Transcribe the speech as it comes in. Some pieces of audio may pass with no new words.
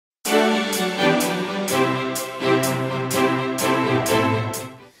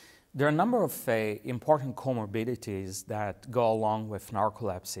There are a number of important comorbidities that go along with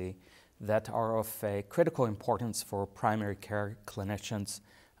narcolepsy that are of critical importance for primary care clinicians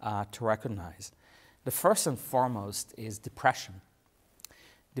to recognize. The first and foremost is depression.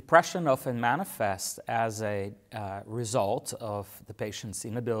 Depression often manifests as a result of the patient's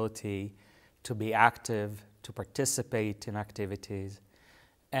inability to be active, to participate in activities,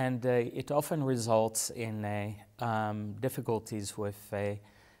 and it often results in difficulties with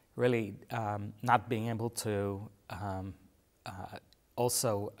really not being able to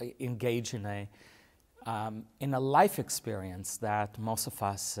also engage in a life experience that most of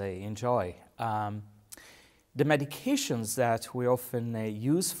us enjoy. The medications that we often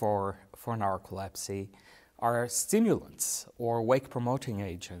use for narcolepsy are stimulants or wake-promoting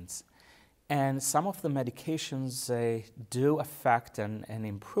agents. And some of the medications do affect and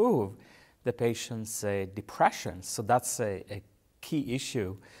improve the patient's depression. So that's a key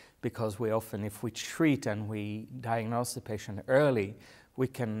issue, because we often, if we treat and we diagnose the patient early, we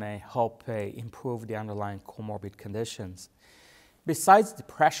can help improve the underlying comorbid conditions. Besides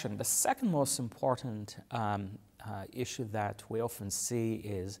depression, the second most important issue that we often see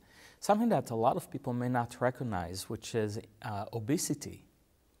is something that a lot of people may not recognize, which is obesity.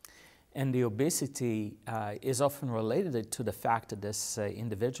 And the obesity is often related to the fact that these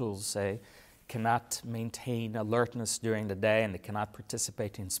individuals cannot maintain alertness during the day and they cannot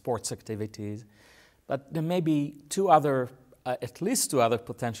participate in sports activities. But there may be at least two other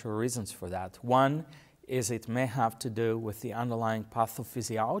potential reasons for that. One is it may have to do with the underlying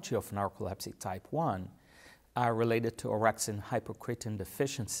pathophysiology of narcolepsy type 1 related to orexin hypocretin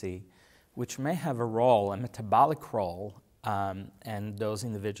deficiency, which may have a role, a metabolic role, and those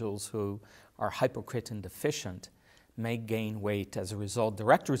individuals who are hypocretin deficient may gain weight as a result,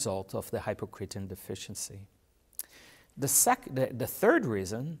 direct result of the hypocretin deficiency. The third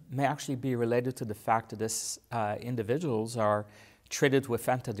reason may actually be related to the fact that these individuals are treated with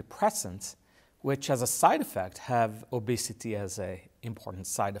antidepressants, which as a side effect have obesity as an important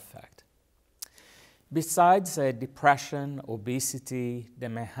side effect. Besides depression, obesity, they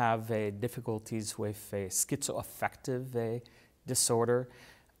may have difficulties with schizoaffective disorder.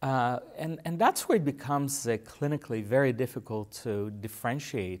 And that's where it becomes clinically very difficult to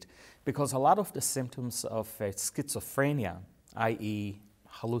differentiate, because a lot of the symptoms of schizophrenia, i.e.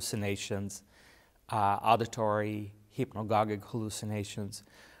 hallucinations, auditory, hypnagogic hallucinations,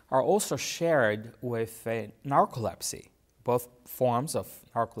 are also shared with narcolepsy. Both forms of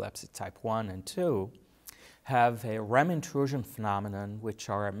narcolepsy type 1 and 2 have a REM intrusion phenomenon, which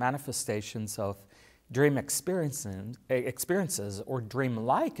are manifestations of dream experiences or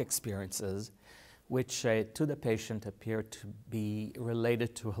dream-like experiences, which to the patient appear to be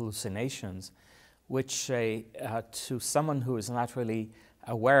related to hallucinations, which to someone who is not really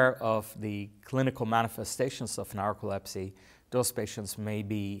aware of the clinical manifestations of narcolepsy, those patients may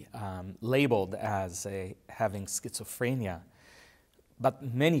be labeled as having schizophrenia.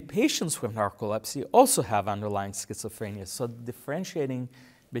 But many patients with narcolepsy also have underlying schizophrenia, so differentiating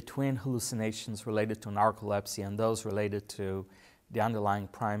between hallucinations related to narcolepsy and those related to the underlying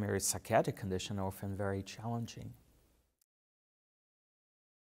primary psychiatric condition are often very challenging.